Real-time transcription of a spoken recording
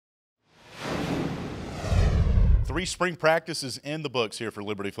3 spring practices in the books here for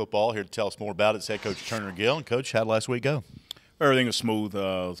Liberty football. Here to tell us more about it is head coach Turner Gill. And, Coach, how'd last week go? Everything was smooth. It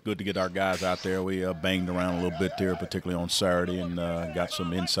was good to get our guys out there. We banged around a little bit there, particularly on Saturday, and got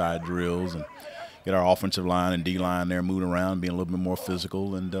some inside drills and get our offensive line and D-line there moving around, being a little bit more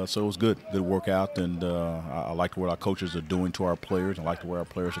physical. And so it was good workout, and I like what our coaches are doing to our players. I like the way our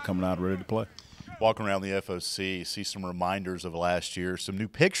players are coming out ready to play. Walking around the FOC, see some reminders of last year, some new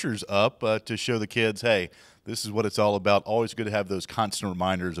pictures up to show the kids, hey, this is what it's all about. Always good to have those constant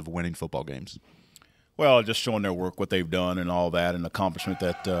reminders of winning football games. Well, just showing their work, what they've done and all that, and accomplishment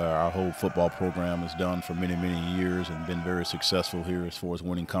that our whole football program has done for many, many years and been very successful here as far as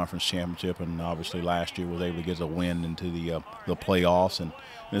winning conference championship. And obviously last year was able to get a win into the playoffs. And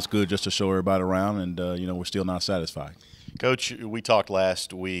it's good just to show everybody around, and, we're still not satisfied. Coach, we talked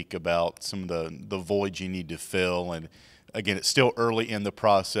last week about some of the voids you need to fill, and again, it's still early in the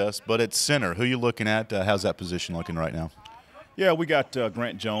process, but at center, who are you looking at? How's that position looking right now? Yeah, we got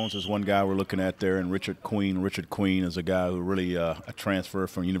Grant Jones is one guy we're looking at there, and Richard Queen. Richard Queen is a guy who really a transfer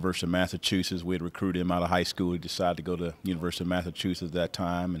from University of Massachusetts. We had recruited him out of high school. He decided to go to University of Massachusetts at that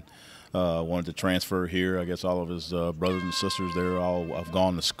time and wanted to transfer here. I guess all of his brothers and sisters there all have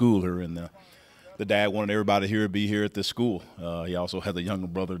gone to school here, and the dad wanted everybody here to be here at this school. He also has a younger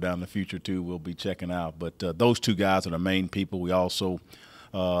brother down in the future, too, we'll be checking out. But those two guys are the main people. We also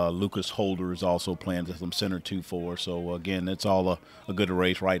Lucas Holder is also playing some center, too, for us. So, again, it's all a good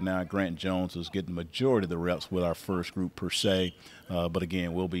race right now. Grant Jones is getting the majority of the reps with our first group, per se. But,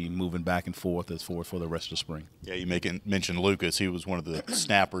 again, we'll be moving back and forth as far as for the rest of the spring. Yeah, you mentioned Lucas. He was one of the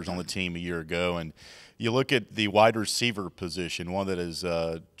snappers on the team a year ago. And you look at the wide receiver position, one that is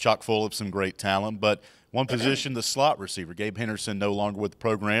chock full of some great talent, but one position, the slot receiver. Gabe Henderson no longer with the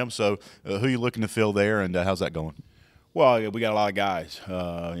program. So who are you looking to fill there, and how's that going? Well, yeah, we got a lot of guys.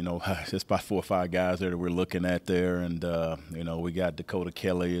 It's about 4 or 5 guys there that we're looking at there. And, we got Dakota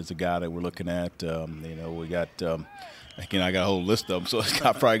Kelly is a guy that we're looking at. We got again, I got a whole list of them, so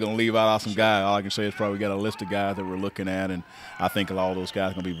I'm probably going to leave out some guys. All I can say is probably got a list of guys that we're looking at, and I think a lot of those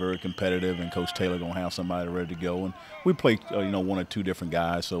guys are going to be very competitive, and Coach Taylor going to have somebody ready to go. And we play, 1 or 2 different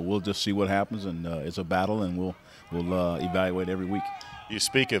guys, so we'll just see what happens, and it's a battle, and we'll evaluate every week. You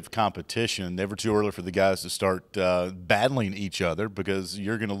speak of competition, never too early for the guys to start battling each other, because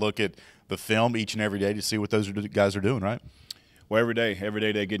you're going to look at the film each and every day to see what those guys are doing, right? Well, every day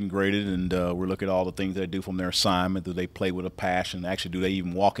they're getting graded, and we're looking at all the things they do from their assignment. Do they play with a passion? Actually, do they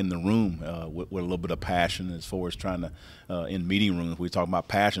even walk in the room with a little bit of passion as far as trying to, in meeting rooms, we talk about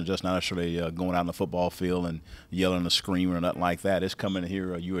passion, just not necessarily going out on the football field and yelling or screaming or nothing like that. It's coming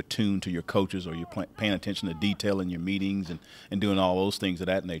here, you're attuned to your coaches, or you're paying attention to detail in your meetings and doing all those things of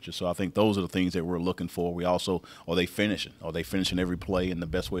that nature. So I think those are the things that we're looking for. We also, are they finishing? Are they finishing every play in the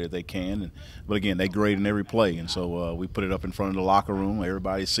best way that they can? But again, they grade in every play, and so we put it up in front of the locker room.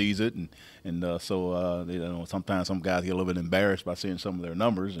 Everybody sees it, and so sometimes some guys get a little bit embarrassed by seeing some of their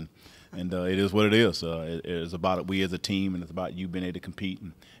numbers, and it is what it is. It is about we as a team, and it's about you being able to compete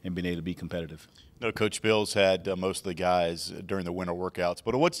and being able to be competitive. No, Coach Bill's had most of the guys during the winter workouts,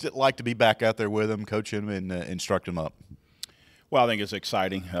 but what's it like to be back out there with them, coach them, and instruct them up? Well, I think it's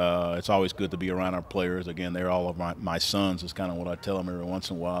exciting. It's always good to be around our players. Again, they're all of my sons. Is kind of what I tell them every once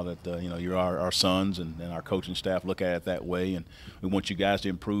in a while, that you're our sons, and our coaching staff look at it that way. And we want you guys to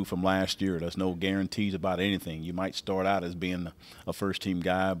improve from last year. There's no guarantees about anything. You might start out as being a first-team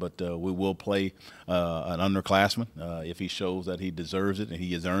guy, but we will play an underclassman if he shows that he deserves it and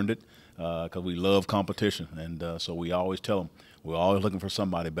he has earned it, because we love competition. And so we always tell them, we're always looking for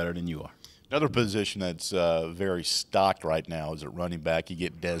somebody better than you are. Another position that's very stocked right now is at running back. You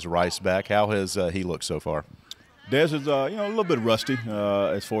get Des Rice back. How has he looked so far? Des is, a little bit rusty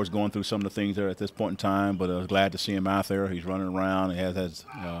as far as going through some of the things there at this point in time, but glad to see him out there. He's running around. He has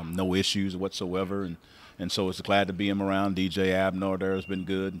no issues whatsoever, and so it's glad to be him around. DJ Abner there has been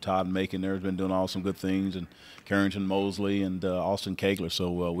good, and Todd Macon there has been doing all some good things, and Carrington Mosley and Austin Kegler.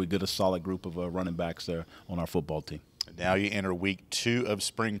 So we did a solid group of running backs there on our football team. Now you enter week 2 of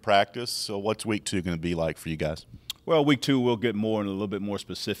spring practice. So what's week 2 going to be like for you guys? Well, week 2 we'll get more and a little bit more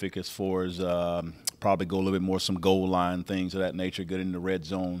specific as far as probably go a little bit more some goal line things of that nature, get in the red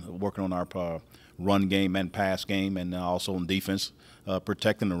zone, working on our run game and pass game, and also on defense,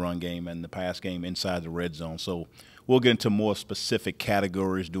 protecting the run game and the pass game inside the red zone. So we'll get into more specific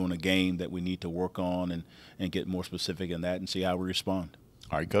categories during a game that we need to work on and get more specific in that and see how we respond.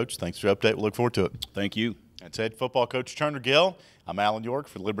 All right, Coach, thanks for the update. We'll look forward to it. Thank you. That's head football coach Turner Gill. I'm Alan York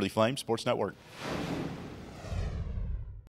for Liberty Flames Sports Network.